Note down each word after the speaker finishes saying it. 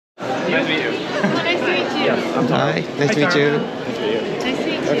Nice to meet you. Nice to meet you. Yes, I'm Taro. Hi, nice to meet you. Nice to meet you. Nice to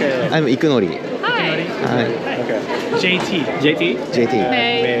meet you. Okay. I'm Ikunori. Hi. Hi. Okay. JT. JT? JT.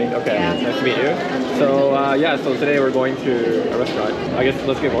 May. Okay. Yeah. Nice to meet you. So yeah, so today we're going to a restaurant. I guess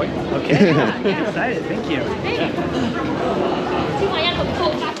let's get going. Okay. I'm excited. Thank you.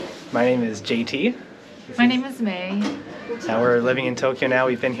 My name is JT. My name is May. We're living in Tokyo now.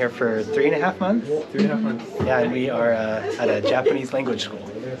 We've been here for 3.5 months. 3.5 months. Yeah, and we are at a Japanese language school.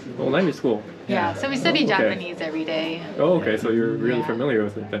 Oh, language school. Yeah, so we study Japanese every day. Oh, okay. So you're really familiar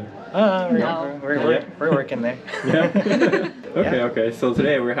with it then. We're working there. Yeah. Okay, Yeah. okay. So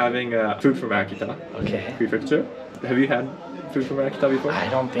today we're having food from Akita Okay. Prefecture. Have you had food from Akita before? I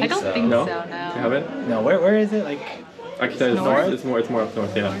don't think I don't so. think No? so, You no. haven't? No, where is it? Like, Akita is North? It's more up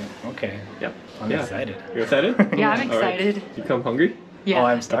north. Yeah. okay. Yeah. I'm Yeah. excited. You're excited? Yeah, I'm All right. excited. You come hungry? Yeah. Oh,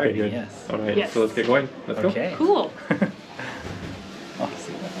 I'm Okay, starting. good. Yes. All right. Yes. So let's get going. Let's go. Okay. Cool.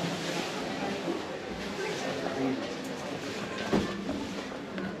 Awesome.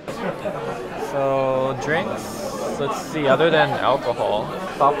 So drinks, let's see, other than alcohol,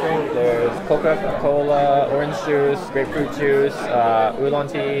 soft drink, there's Coca-Cola, orange juice, grapefruit juice, oolong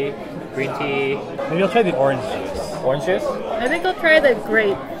tea, green tea. Maybe I'll try the orange juice. Orange juice? I think I'll try the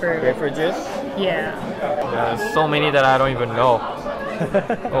grapefruit. Grapefruit juice? Yeah. There's so many that I don't even know.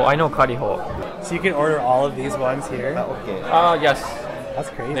 Oh, I know kariho. So you can order all of these ones here? Okay. Yes, That's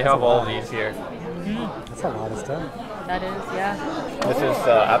crazy. they have all of these here. That's a lot of stuff. That is, yeah. This is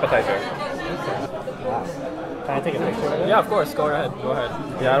appetizer. Wow. Can I take a picture of it? Yeah, of course, go ahead, go ahead.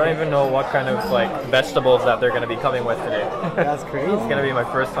 Yeah, I don't even know what kind of like vegetables that they're gonna be coming with today. That's crazy. It's gonna be my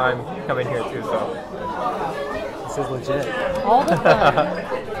first time coming here too, so. This is legit. All the fun.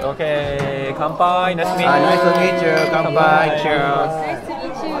 Okay, kanpai, nice to meet you. Nice to meet you. Kanpai. Cheers. Nice to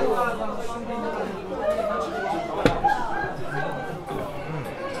meet you.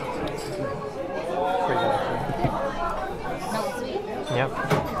 Not sweet?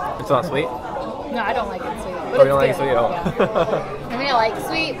 Yeah. It's not sweet? No, I don't like it sweet. But Oh, you don't like it sweet? Oh. Yeah. I mean, I like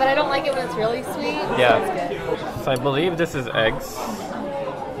sweet, but I don't like it when it's really sweet. Yeah. So it's good. So I believe this is eggs,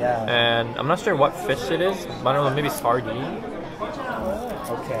 Yeah. and I'm not sure what fish it is. But I don't know, maybe sardine,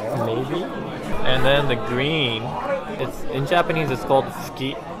 Okay. maybe. And then the green, it's in Japanese it's called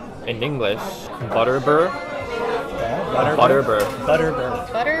fuki. In English, butterbur. Yeah. Butterbur. Butterbur.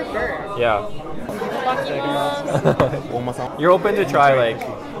 Butterbur. Yeah. Bakimasu. You're open to try like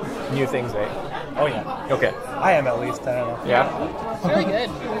new things, right? Oh yeah. Okay. I am at least. I don't know. Yeah. It's really good.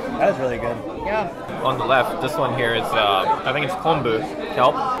 That is really good. Yeah. On the left, this one here is I think it's kombu,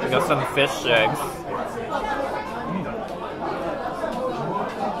 kelp. We got some fish eggs.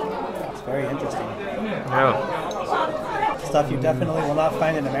 It's very interesting. Yeah. Stuff you definitely will not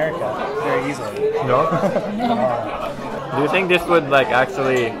find in America very easily. No? Uh, Do you think this would like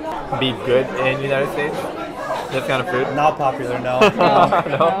actually be good in the United States? This kind of food? not popular, no.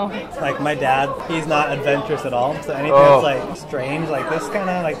 No? Like my dad, he's not adventurous at all. So anything Oh. that's like strange, like this kind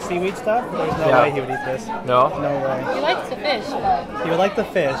of like seaweed stuff, there's no Yeah. way he would eat this. No? No way. He likes the fish, but He would like the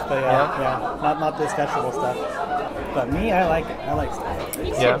fish, but Yeah. not this vegetable stuff. But me, I like it. I like stuff.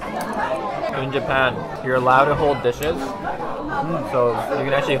 Yeah. In Japan, you're allowed to hold dishes. So you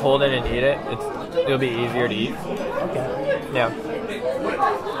can actually hold it and eat it. It'll be easier to eat. Okay. Yeah.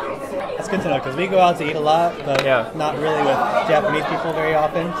 That's good to know because we go out to eat a lot, but Yeah. not really with Japanese people very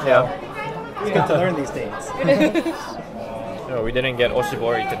often. So Yeah. it's good to learn these things. No, we didn't get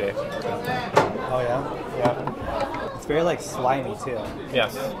oshibori today. Oh yeah. Yeah. It's very like slimy too.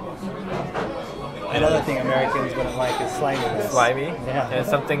 Yes. Another thing Americans wouldn't like is sliminess. Slimy. Yeah. And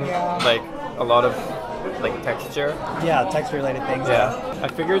something like a lot of like texture. Yeah, texture related things. Yeah. I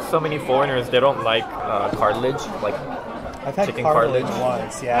figured so many foreigners, they don't like cartilage, like I've had chicken cartilage cartilage.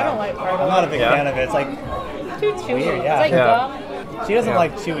 once. Yeah. I don't like cartilage. I'm not a big Yeah. fan of it. It's like too chewy. weird, yeah. It's like Yeah. gum. she doesn't Yeah.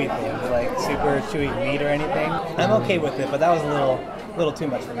 like chewy things, like super chewy meat or anything. I'm okay with it, but that was a little too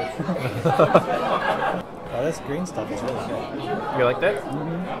much for me. Oh, this green stuff is really good. You liked it?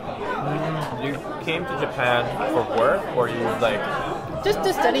 You came to Japan for work, or you like Just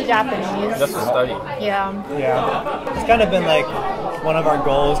to study Japanese. just to study? Yeah. Yeah. It's kind of been like one of our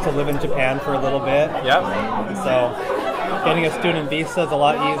goals to live in Japan for a little bit. Yeah. So getting a student visa is a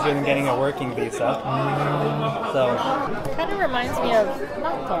lot easier than getting a working visa. So Kind of reminds me of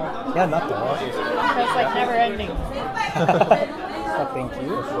natto. yeah, not the It's like never ending. Oh, thank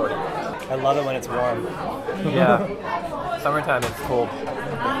you. I love it when it's warm. Yeah. Summertime it's cold.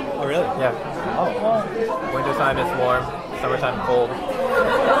 Oh really? Yeah. Oh, Wintertime it's warm. Summertime cold. I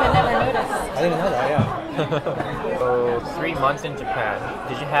never noticed. I didn't know that. Yeah. So 3 months in Japan.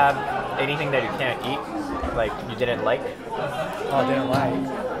 Did you have anything that you can't eat? Like you didn't like? Oh, I didn't like.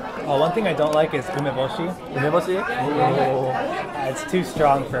 Oh, one thing I don't like is umeboshi. Umeboshi? It's too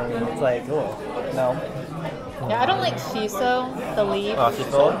strong for me. It's like, oh, no. Yeah, I don't like shiso, the leaf. Oh,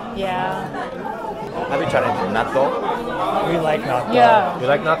 shiso? Yeah. Have you tried natto? We like natto. Yeah. You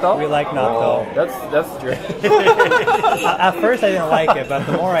like natto? We like natto. That's strange. At first I didn't like it, but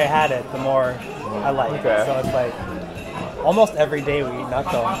the more I had it, the more I like Okay. it. So it's like almost every day we eat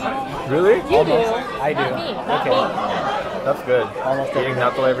natto. Really? You do. I do. Not me. Not Okay. me. That's good. Almost Eating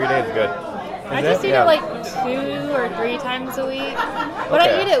natto every day is good. I Is just it? eat Yeah. it like 2 or 3 times a week. But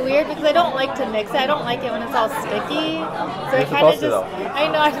Okay. I eat it weird because I don't like to mix it. I don't like it when it's all sticky. So I You're kind of supposed to, just, though. I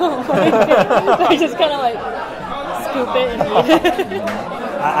know I don't like it. So I just kind of like scoop it and eat it.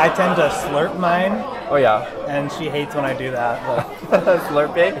 I tend to slurp mine, Oh yeah. and she hates when I do that. But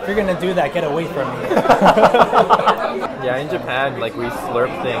Slurping? if you're gonna do that, get away from me. Yeah, in Japan, like we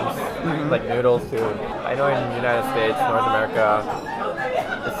slurp things, like noodles too. I know in the United States, North America,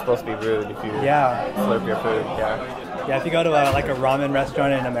 it's supposed to be rude if you Yeah. slurp your food. Yeah. Yeah, if you go to like a ramen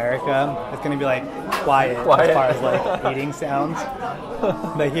restaurant in America, it's gonna be like quiet, Quiet. as far as like eating sounds.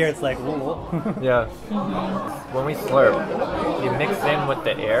 But here it's like, ooh. Yeah. When we slurp, you mix in with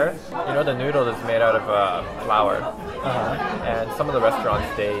the air. You know the noodle is made out of flour, and some of the restaurants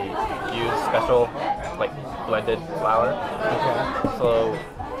they use special like blended flour. Okay. So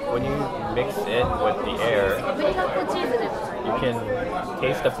when you mix in with the air, you can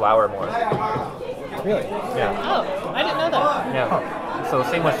taste the flour more. Really? Yeah. Oh, I didn't know that. Yeah. So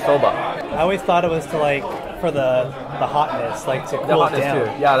same with soba. I always thought it was to like for the hotness, like to The cool it hotness down.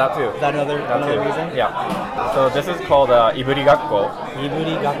 too. Yeah, that too. Is that another That too. reason? Yeah. So this is called iburigakko.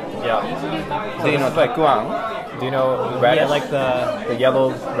 Iburi ga. Yeah. Do you know Taekuan? Do you know radish? Yeah, like the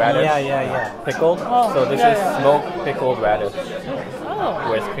yellow radish. yeah. Pickled. Oh, So this yeah, is yeah. smoked pickled radish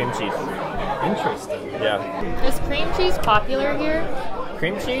Oh. with cream cheese. Interesting. Yeah. Is cream cheese popular here?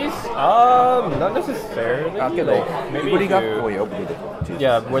 Cream cheese? Not necessarily. Like, maybe if you,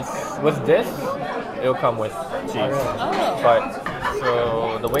 yeah, with this, it'll come with cheese. Oh. But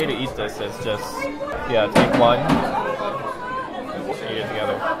so the way to eat this is just take one, eat it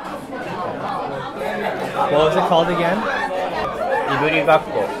together. What was it called again?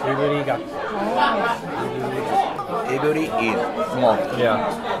 Iburigakko. Iburi ga. Every is smoked. Yeah.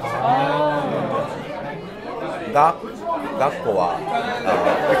 Gakko wa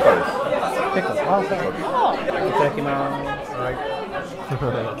pickles. Pickles. Oh, pickles. Oh. Itadakimasu.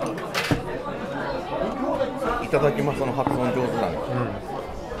 いただきます。その発音上手なの。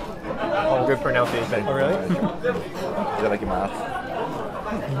 Oh, good pronunciation. Oh, really? いただきます。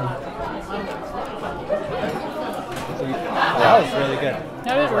 That was really good.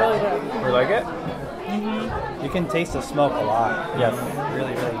 That is really good. You like it? You can taste the smoke a lot. Yes.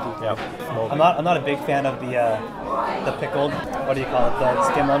 Really deep. Yeah. I'm not a big fan of the pickled. What do you call it? The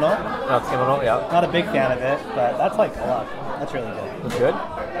tsukimono. Tsukemono, yeah. Not a big fan of it, but that's like a lot. That's really good. It's good?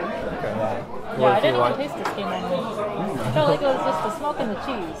 Yeah. Yeah, I do you didn't want? taste the skin on it. I felt like it was just the smoke and the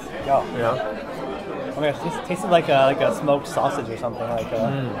cheese. Oh. Yeah. I mean, it tasted like a smoked sausage or something. That's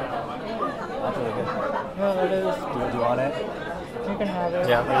really good. Oh, it is. Do you want it? You can have it.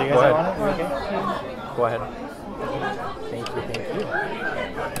 Yeah. You Go guys ahead. want it? You okay? Go ahead. Thank you.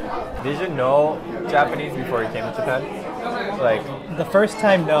 Did you know Japanese before you came to Japan? Like, The first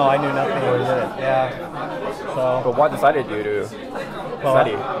time, no, I knew nothing. Yeah. So. but what decided you to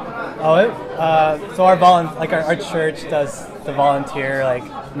study? So our church does the volunteer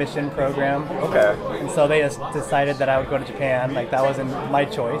mission program. Okay. And so they just decided that I would go to Japan. Like that wasn't my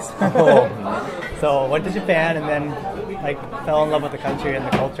choice. Oh. So went to Japan and then fell in love with the country and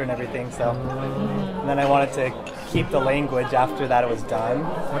the culture and everything. So and then I wanted to keep the language after that it was done.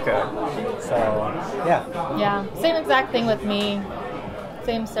 Okay. So yeah. Yeah, same exact thing with me.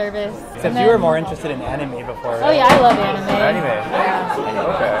 Same service. Except And you were then- more interested in anime before, right? Oh yeah, I love anime. Anime?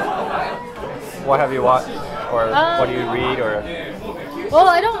 Yeah. Okay. What have you watched? Or what do you read? Or Well,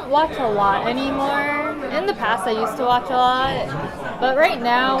 I don't watch a lot anymore. In the past, I used to watch a lot, but right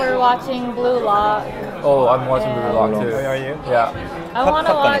now we're watching Blue Lock. oh, I'm watching Blue Lock too. Oh, are you? Yeah. I want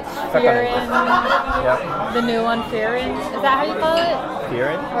to watch Sakane. Fearin', Yeah. the new one, Fearin'. Is that how you call it?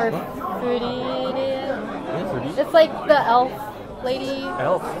 Fearin'? Or Furirin? It's like the elf lady.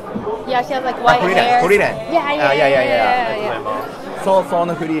 Elf. Yeah, she has like white Frieren, hair. Frieren. Yeah, yeah, Yeah. yeah. So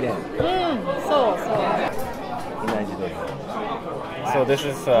no フリーレン。 So. いない自撮り。 So this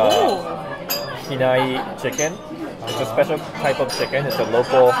is Hinai chicken. It's a special type of chicken. It's a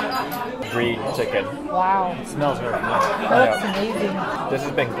local breed chicken. Wow. It smells really good. That looks amazing. This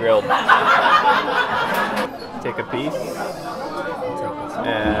has been grilled. Take a piece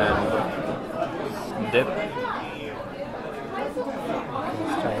and dip.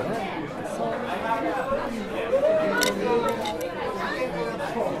 Let's try it.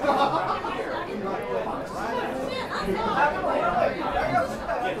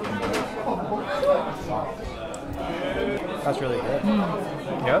 That's really good.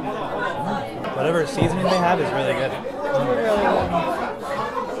 Yeah. Whatever seasoning they have is really good.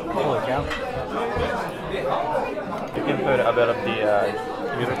 Holy cow. You can put a bit of the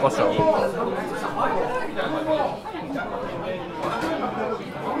yuzu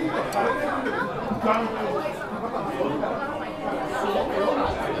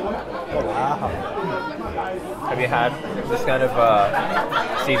Oh, wow. Have you had this kind of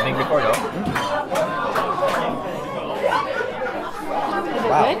seasoning before? No. Is it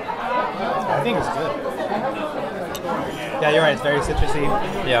Wow. good? I think it's good. Yeah, you're right. It's very citrusy,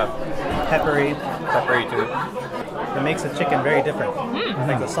 Yeah. peppery. Peppery too. It makes the chicken very different.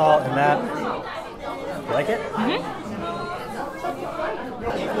 Like the salt and that. You like it?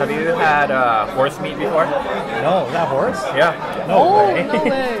 Have you had horse meat before? No, is that horse? Yeah. No Oh, way. no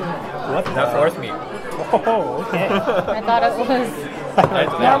way. What the? That's horse meat. Oh, okay. I thought it was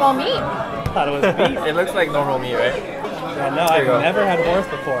It's- normal meat. thought it was beef. It looks like normal meat, right? Yeah, no, There I've you go. never had horse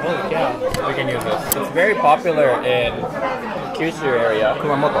before. Holy cow. We can use this. It's very popular in Kyushu area.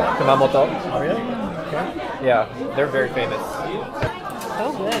 Kumamoto. Oh, really? Okay. Yeah, they're very famous.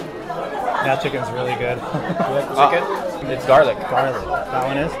 So good. That chicken's really good. You like the chicken? It's garlic, Garlic. That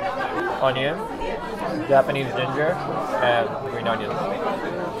one is? onion, Japanese ginger, and green onions.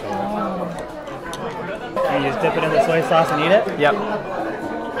 And you just dip it in the soy sauce and eat it? Yep.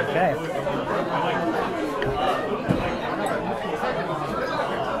 Okay.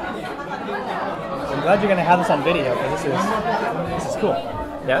 I'm glad you're gonna have this on video because this is cool.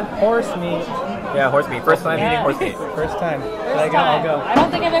 Yeah? Horse meat. Yeah, horse meat. First time eating Yeah. horse meat. First time. First I'll time. go. I don't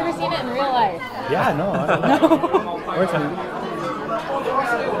think I've ever seen it in real life. Yeah, no. I don't know. Horse meat.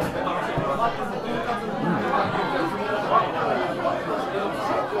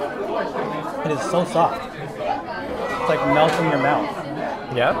 It is so soft. It's like melting your mouth.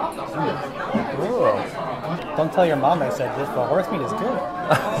 Yeah? Ooh. Don't tell your mom I said this, but horse meat is good.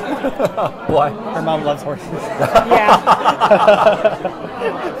 Why? Her mom loves horses. Yeah.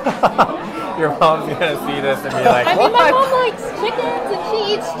 Your mom's gonna see this and be like, I mean, my what? mom likes chickens and she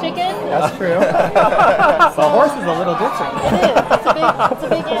eats chicken. That's true. So horse is a little different. It is. It's a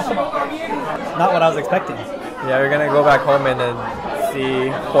big animal. Not what I was expecting. Yeah, we're gonna go back home and then see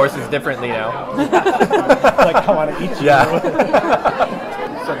horses differently now. Like I want to eat you. Yeah.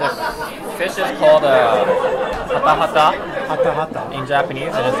 So this fish is called hata hata Hata hata. in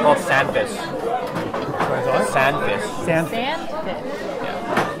Japanese, and it's called sandfish. Sandfish. Sand. Sandfish.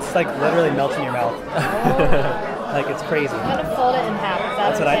 It's like literally melts in your mouth. Like it's crazy. I'm gonna fold it in half.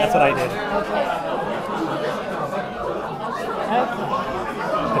 Is that That's what I did.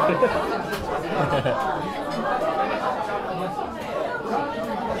 Okay.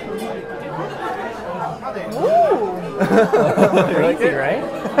 Ooh. Crazy, right?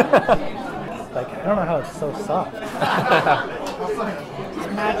 Like I don't know how it's so soft. It's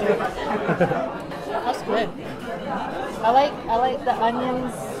magic. That's good. I like the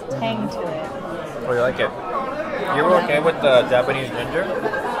onion's tang to it. Oh, you like it? You were okay with the Japanese ginger?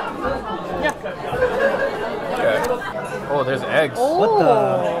 Yeah. Okay. Oh, there's eggs. What the?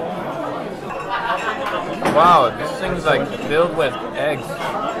 Wow, this thing's like filled with eggs.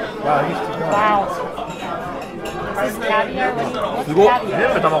 Wow, he's too going. Wow. This is caviar. What do you think? すごっ。 Caviar.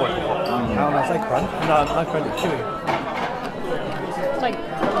 全部卵です。 I don't know, it's like crunch. No, not crunch, it's chewy. It's like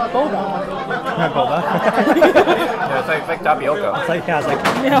boba. Not boba. Yeah, it's like tapioca. It's like, yeah, it's like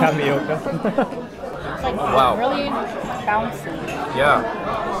tapioca. It's like Wow. really bouncy. Yeah.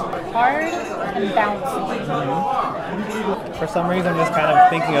 Hard and bouncy. For some reason, I'm just kind of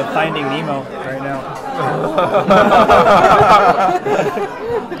thinking of Finding Nemo right now.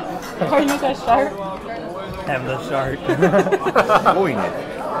 Are you the shark? I'm the shark. すごいね。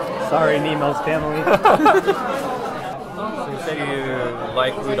 Sorry, Nemo's family. So you said you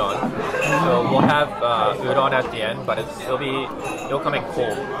like udon. So we'll have udon at the end, but it'll come in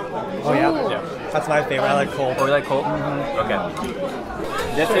cold. Oh yeah, Ooh. Yeah. that's my favorite. I like cold. Oh, you like cold? Okay.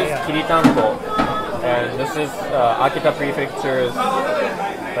 This is kiritanko, and this is Akita Prefecture's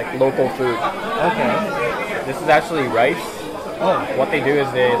like local food. Okay. This is actually rice. Oh, What they do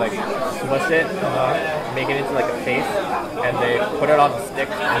is they like smush it, make it into like a paste, and they put it on a stick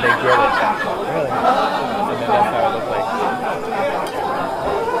and they grill it. really? And then that's how it looks like.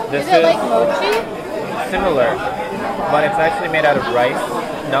 This Is it like mochi? similar, but it's actually made out of rice,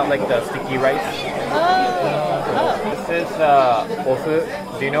 not like the sticky rice. Oh. This is ofu.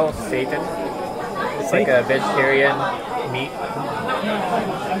 Do you know seitan? It's like a vegetarian meat.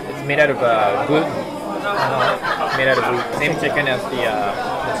 It's made out of gluten. Made out of gluten. Same chicken as the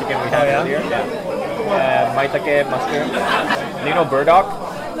chicken we had Oh, yeah? earlier. Yeah. Maitake mushroom. Do you know burdock?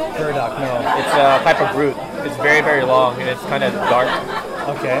 Burdock, no. It's a type of root. It's very, very long and it's kind of dark.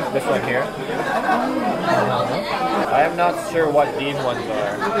 Okay. This one here. I am not sure what these ones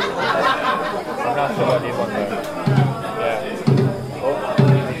are. I'm not sure what these ones are. Yeah.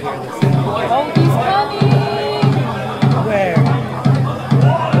 Oh, he's coming! Where?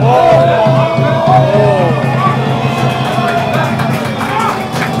 Oh!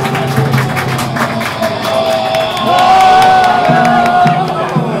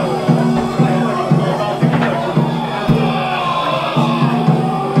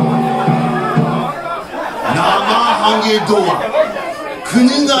 とは国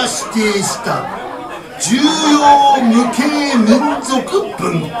が指定した重要無形民族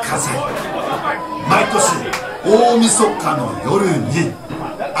文化財。毎年大晦日の夜に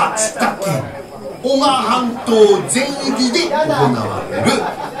秋田県男鹿半島全域で行われる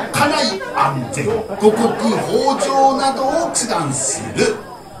家内安全五穀豊穣などを祈願する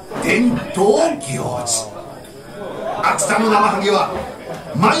伝統行事。秋田のなまはげは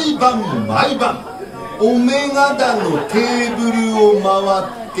毎晩毎晩おめがだのテーブルを回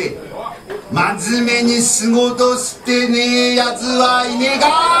って真面目に仕事してねえやつはいねえが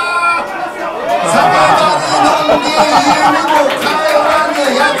酒場で飲んで家にも帰らね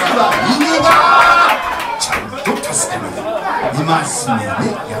えやつはいねえがちゃんと助けるいますね。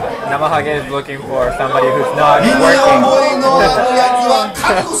なまはげ is looking for somebody who's not 身に覚えのあるやつは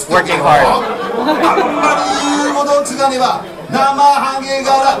覚悟してworking hard. あんまり言うほどつがねばなまはげ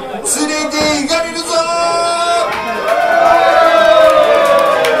から連れて行かれるぞ。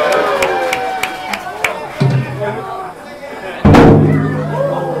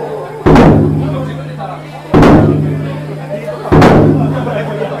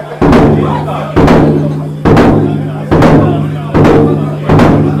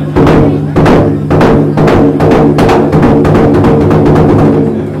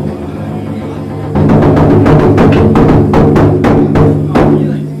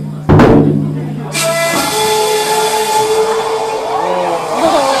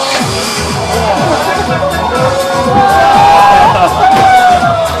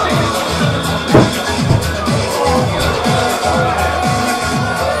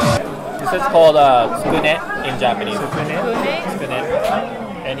This is called tsukune in Japanese. Tsukune?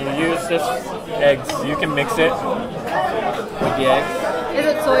 And you use this eggs. You can mix it with the eggs. Is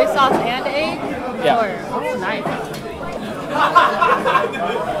it soy sauce and egg? Yeah. Or, oh, nice.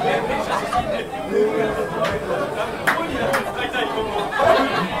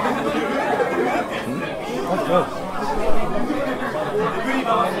 That's good.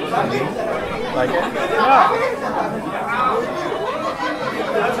 Like it? Yeah.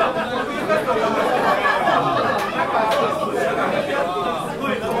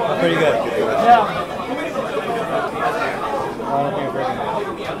 Pretty good. Yeah. I don't think I've heard it.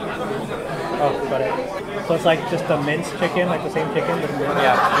 Oh, got it. So it's like just a minced chicken, like the same chicken? But minced?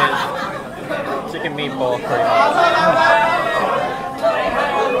 Yeah, it's chicken meatball pretty much.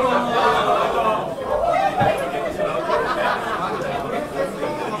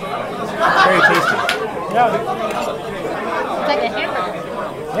 Very tasty. Yeah. It's like a hamburger.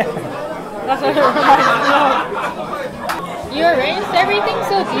 That's what it reminds me of. You arranged everything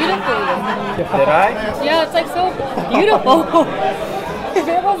so beautifully. Did I? Yeah, it's like so beautiful. If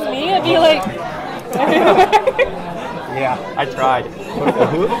it was me, I'd be like Yeah. I tried.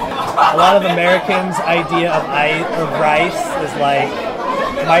 A lot of Americans' idea of rice is like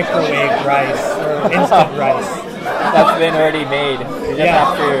microwave rice or instant rice. That's been already made. You just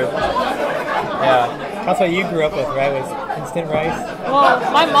have to. Yeah. That's what you grew up with, right? Was instant rice? well,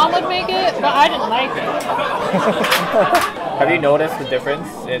 my mom would make it, but I didn't like it. Have you noticed the difference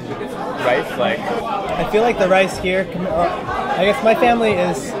in rice? Like, I feel like the rice here, I guess my family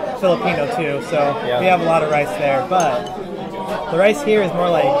is Filipino too, so we have a lot of rice there, but the rice here is more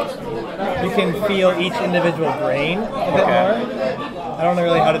like you can feel each individual grain a bit more. I don't know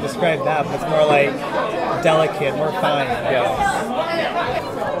really how to describe that, but it's more like delicate, more fine.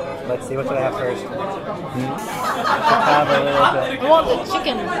 Let's see, what should I have first? Have a little bit. I want the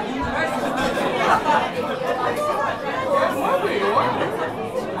chicken.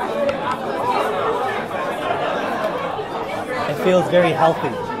 It feels very healthy.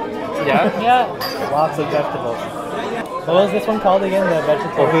 yeah? Yeah. Lots of vegetables. What was this one called again? The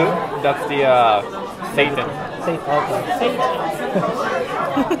vegetable? Tofu? That's the seitan.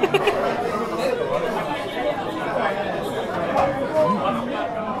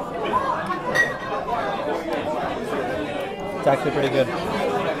 It's actually pretty good.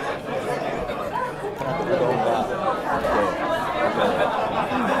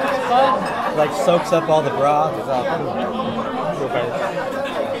 Like soaks up all the broth.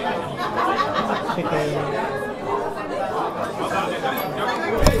 Chicken.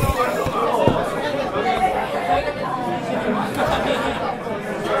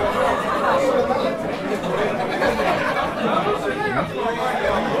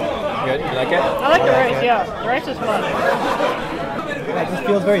 rice is fun. It just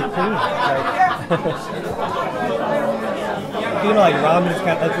feels very clean. Like, you know, like ramen is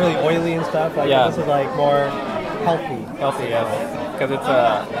that's really oily and stuff. Like this is like more healthy. Healthy, yes. Because it's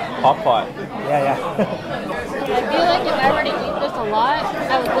a hot pot. Yeah. I feel like if I were to eat this a lot,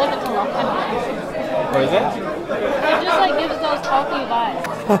 I would live until 100. What is it? It just like gives those healthy vibes.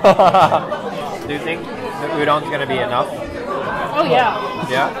 Do you think the udon's gonna be enough? Oh yeah.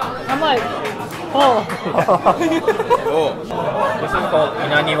 Yeah? I'm like, oh. Oh. This is called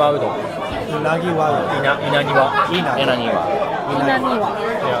inaniwa udon. Inaniwa. Inaniwa. Inaniwa.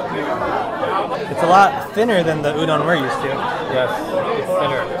 Yeah. It's a lot thinner than the udon we're used to. Yes, it's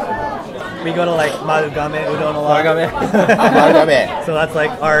thinner. We go to like Marugame udon a lot. Marugame. So that's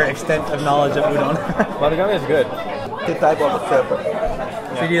like our extent of knowledge of udon. Marugame is good. The type of soup.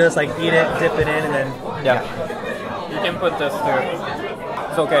 So you just like eat it, dip it in, and then Yeah. You can put this through.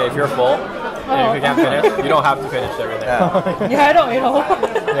 It's okay if you're full. And if you can't finish, you don't have to finish everything. Yeah, I don't eat a whole.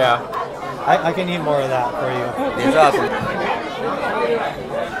 Yeah. I can eat more of that for you. Dessert.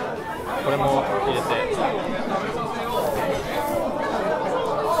 これも入れて。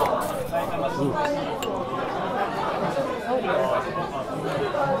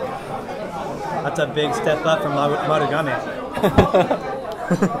That's a big step up from Marugame.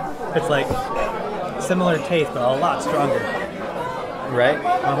 It's like similar taste, but a lot stronger. Right?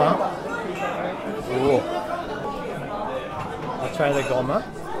 Ooh. I'll try the goma.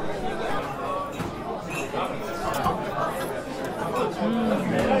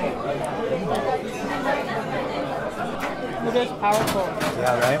 It is powerful.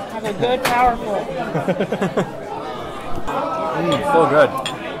 Yeah, right? Have a good powerful. So good.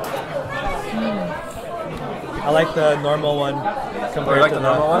 I like the normal one compared to the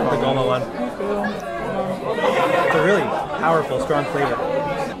normal one? the goma one. It's a really powerful, strong flavor.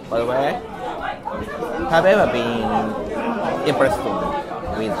 By the way, have you ever been impressed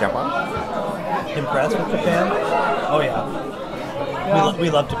with Japan? Impressed with Japan? Oh yeah. We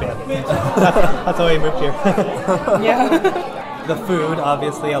love Japan. That's why we moved here. Yeah. The food,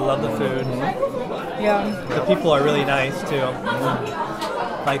 obviously, I love the food. Yeah. The people are really nice too.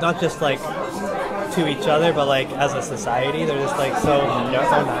 Like not just like to each other, but like as a society, they're just like so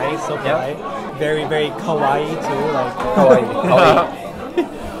nice, so polite. Very, very kawaii too. Like Kawaii.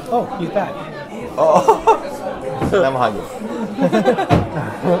 oh, he's back. Oh. Namahage.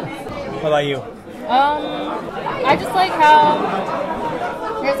 What about you? I just like how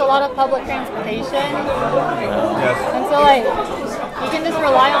there's a lot of public transportation. Yes. And so like, you can just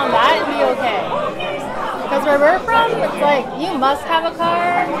rely on that and be okay. Because where we're from, it's like, you must have a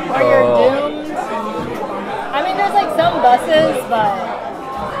car or you're doomed. I mean, there's like some buses, but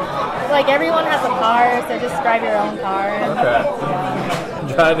like everyone has a car, so just drive your own car. Okay.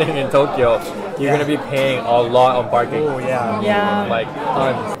 Driving in Tokyo, you're gonna be paying a lot on parking. Oh yeah. Yeah. Like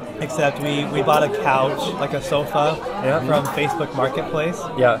tons. Except we bought a couch, like a sofa, from Facebook Marketplace.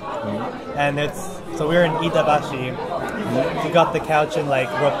 Yeah. And so we were in Itabashi. We got the couch in like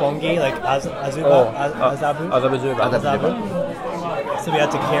Roppongi, like Azabu. So we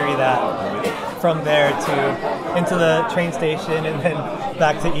had to carry that from there into the train station and then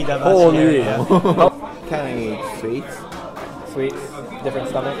back to Itabashi. Holy. Can I eat sweets? Sweets, different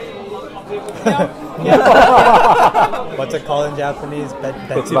stomach. What's it called in Japanese?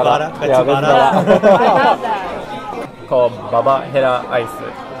 Betsubara. Betsubara? Yeah, I have that. Called Baba Hera Ice.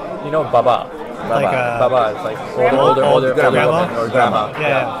 You know Baba? Baba is like older woman or grandma.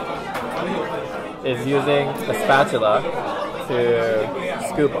 Yeah. Is using a spatula to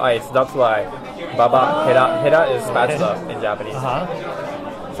scoop ice. That's why Baba Hera is spatula in Japanese.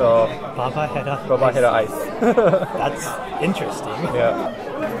 So Baba Hera ice. That's interesting. Yeah.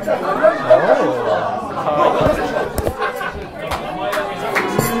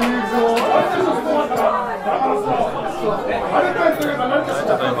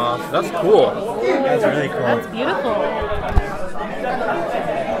 That's cool. That's really cool. That's beautiful.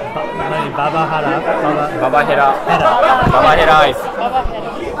 Baba Hera. Baba Hera ice. Baba Hera.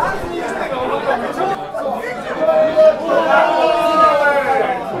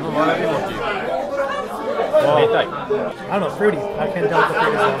 I don't know, fruity. I can't tell what the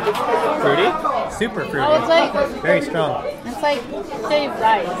fruit is. Fruity? Super fruity. Oh, it's like, very strong. it's like shaved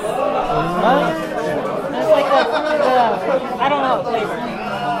rice. It's like the I don't know, flavor.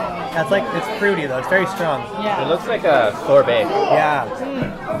 That's like, it's fruity though, it's very strong. Yeah. It looks like a sorbet. Yeah.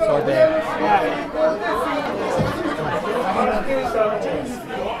 Sorbet.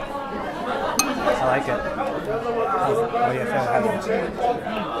 I like it.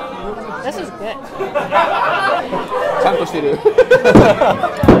 This is good. ちゃんとしてる。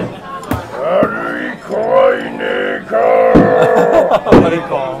悪い子かわいいねか。悪い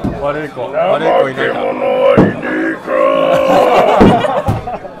子いないか。物はいね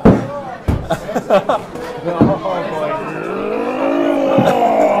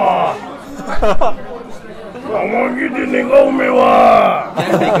生毛で願う目は。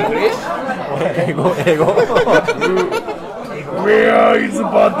英語。Where is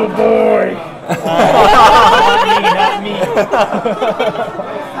bad boy?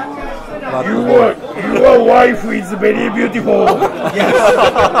 Your wife is very beautiful.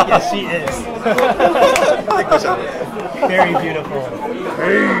 Yes, she is. Very beautiful.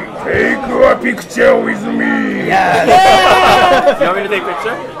 Hey, take a picture with me. Yes. You want me to take a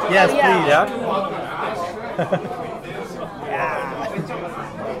picture? Yes, please. Yeah.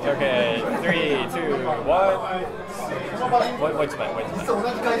 Okay, 3, 2, 1. Wait. Okay,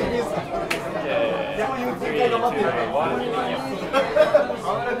 3, 2, 1.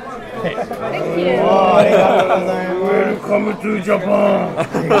 Thank you. Welcome to Japan.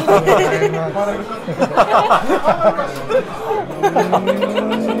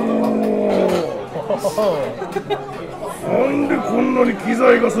 なんでこんなに機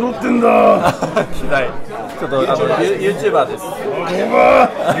材が揃ってんだ。機材。ちょっとYouTuber です。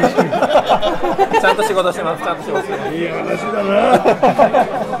ちゃんと仕事してます。いい話だな。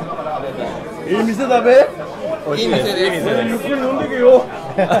いい店だべ。いい店です。ゆっくり飲んでけよ。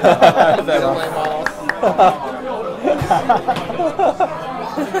ありがとうございます。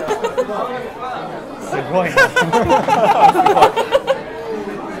すごいな。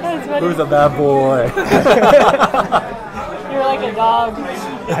Who's a bad boy? You're like a dog.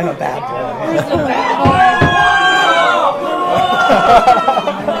 I'm a bad boy. Who's the bad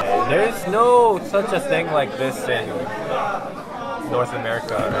There's no such a thing like this in North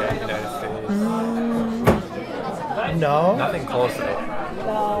America or the United States. No. Nothing close to it.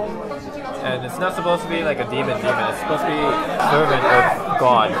 boy? And it's not supposed to be like a demon. It's supposed to be servant of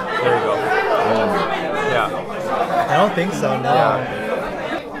God. There you go. Yeah. I don't think so. No.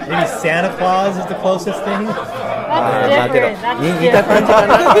 Yeah. Maybe Santa Claus is the closest thing. That's different. That's 似た感じか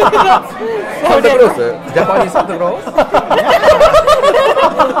な。サンタクロース？ジャパニーズサンタクロース？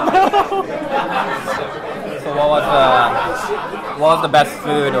 So what was the best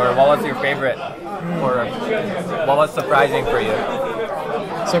food, or what was your favorite, or what was surprising for you?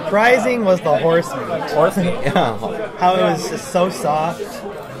 Surprising was the horse meat. Horse meat. Yeah. How it was just so soft,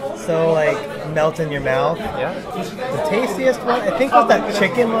 so like melt in your mouth. Yeah. The tastiest one, I think, was that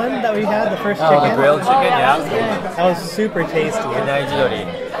chicken one that we had, the first Oh, chicken. the grilled chicken. Yeah. That was super tasty. Inajidori.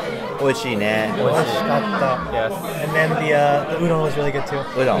 美味しいね。 Oishikatta. Yes. And then the udon was really good too.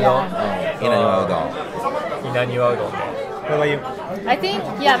 うどん。稲庭うどん。 Inaniwa udon. What about you? I think,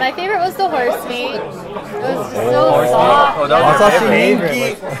 yeah, my favorite was the horse meat. It was so Horse meat. soft. Oh, that 馬 was 刺 your し favorite.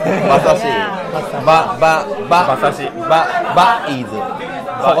 人気。馬刺し。 Yeah. 馬刺し。馬イズ。ソ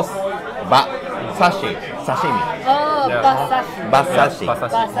ース。馬刺し。刺身。 Oh, Yeah. basashi. 馬刺し。 Basashi. ソ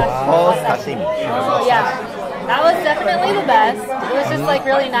ース刺身。 Oh, yeah. That was definitely the best. It was just like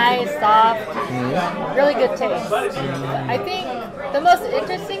really nice, soft, really good taste. I think the most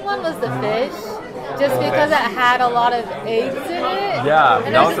interesting one was the fish, just because it had a lot of eggs in it. Yeah, and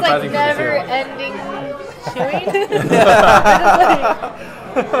it that was was just like surprising for me too. never-ending chewing. Just, like,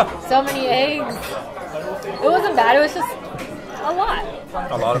 so many eggs. It wasn't bad. It was just a lot.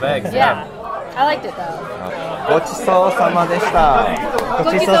 A lot of eggs. Yeah, I liked it though. ごちそうさまでした。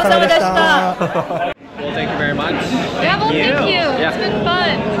ごちそうさまでした。 Well, thank you very much. Yeah, well, thank you. Yeah. It's been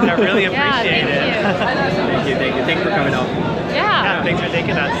fun. I really Yeah, appreciate thank it. you. Thank you for coming out. Yeah. Thanks for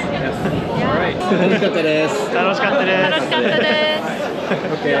taking us. Yes. All right. 楽しかったです。楽しかったです。楽しかったです。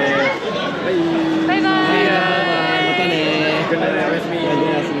 Okay.